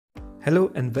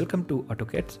Hello and welcome to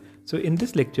AutoKets. So in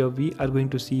this lecture, we are going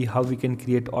to see how we can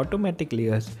create automatic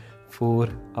layers for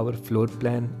our floor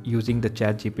plan using the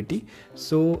ChatGPT.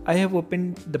 So I have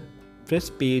opened the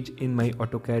first page in my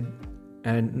AutoCAD,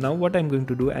 and now what I'm going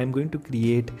to do, I'm going to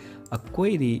create a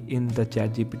query in the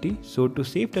ChatGPT. So to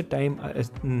save the time,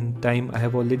 I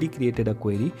have already created a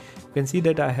query. You can see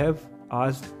that I have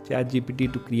asked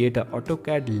ChatGPT to create a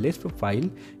AutoCAD Lisp file.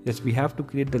 Yes, we have to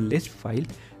create the Lisp file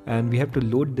and we have to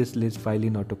load this Lisp file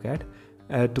in AutoCAD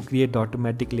to create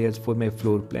automatic layers for my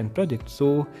floor plan project.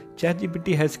 So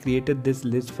ChatGPT has created this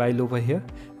Lisp file over here,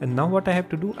 and now what I have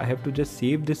to do, I have to just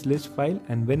save this Lisp file,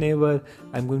 and whenever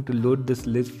I'm going to load this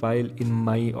Lisp file in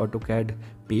my AutoCAD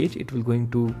page, it will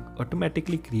going to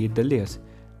automatically create the layers.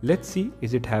 Let's see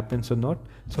is it happens or not.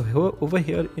 So over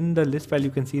here in the Lisp file,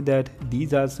 you can see that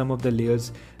these are some of the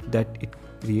layers that it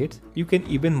creates. You can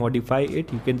even modify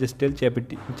it. You can just tell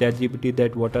ChatGPT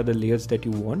that what are the layers that you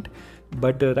want.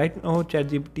 But right now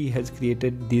ChatGPT has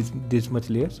created this much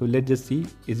layers. So let's just see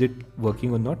is it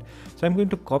working or not. So I'm going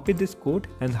to copy this code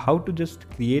and how to just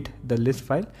create the Lisp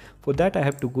file. For that I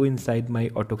have to go inside my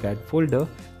AutoCAD folder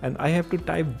and I have to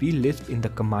type vlisp in the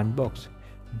command box.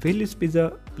 Vlisp is a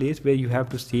place where you have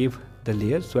to save the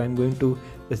layers. So I'm going to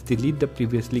just delete the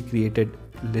previously created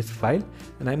Lisp file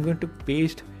and I'm going to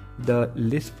paste the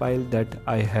Lisp file that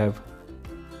I have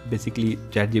basically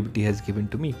ChatGPT has given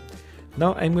to me.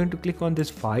 Now I'm going to click on this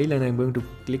file and I'm going to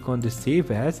click on the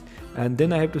save as, and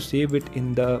then I have to save it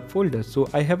in the folder. So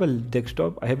I have a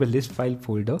desktop, I have a Lisp file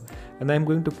folder, and I'm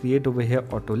going to create over here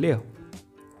auto layer.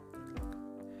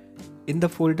 In the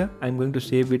folder, I'm going to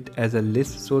save it as a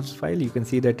Lisp source file. You can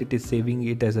see that it is saving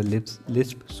it as a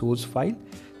Lisp source file.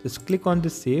 Just click on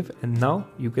this save, and now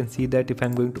you can see that if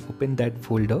I'm going to open that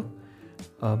folder,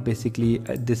 this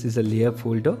is a layer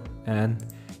folder and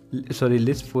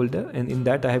Lisp folder, and in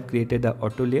that I have created the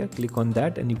auto layer. Click on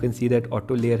that and you can see that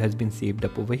auto layer has been saved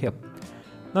up over here.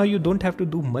 Now you don't have to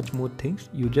do much more things.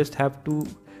 You just have to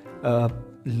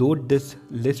load this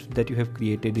Lisp that you have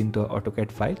created into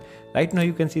AutoCAD file. Right now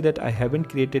you can see that I haven't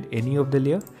created any of the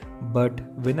layer, but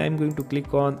when I'm going to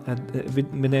click on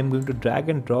when I'm going to drag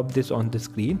and drop this on the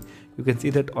screen, you can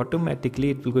see that automatically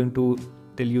it will going to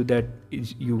tell you that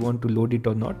you want to load it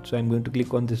or not. So I'm going to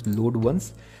click on this load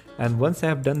once, and once I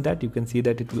have done that, you can see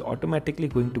that it will automatically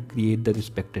going to create the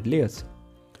respected layers.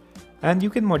 And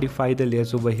you can modify the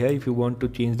layers over here if you want to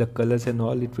change the colors and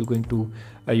all. It will going to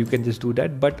you can just do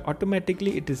that, but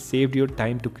automatically it is saved your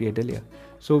time to create a layer.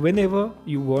 So whenever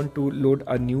you want to load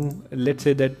a new, let's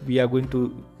say that we are going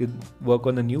to work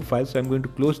on a new file, so I'm going to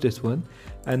close this one,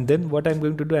 and then what I'm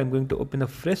going to do, I'm going to open a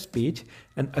fresh page,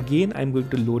 and again I'm going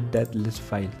to load that Lisp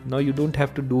file. Now you don't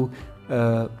have to do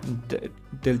tell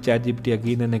ChatGPT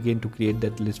again and again to create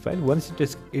that Lisp file. Once it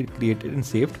is created and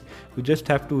saved, you just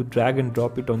have to drag and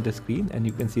drop it on the screen, and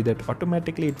you can see that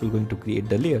automatically it will going to create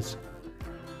the layers.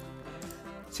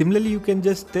 Similarly, you can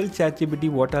just tell ChatGPT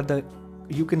what are the,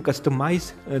 you can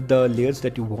customize the layers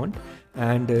that you want,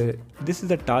 and this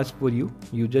is a task for you.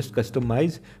 You just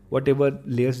customize whatever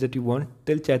layers that you want.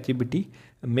 Tell ChatGPT,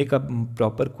 make a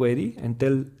proper query and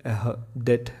tell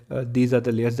that these are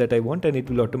the layers that I want, and it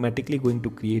will automatically going to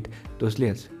create those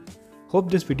layers. Hope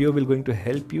this video will going to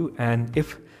help you, and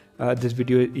if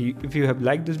you have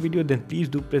liked this video, then please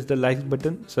do press the like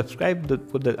button, subscribe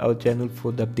for our channel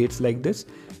for the updates like this.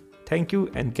 Thank you,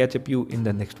 and catch up you in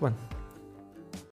the next one.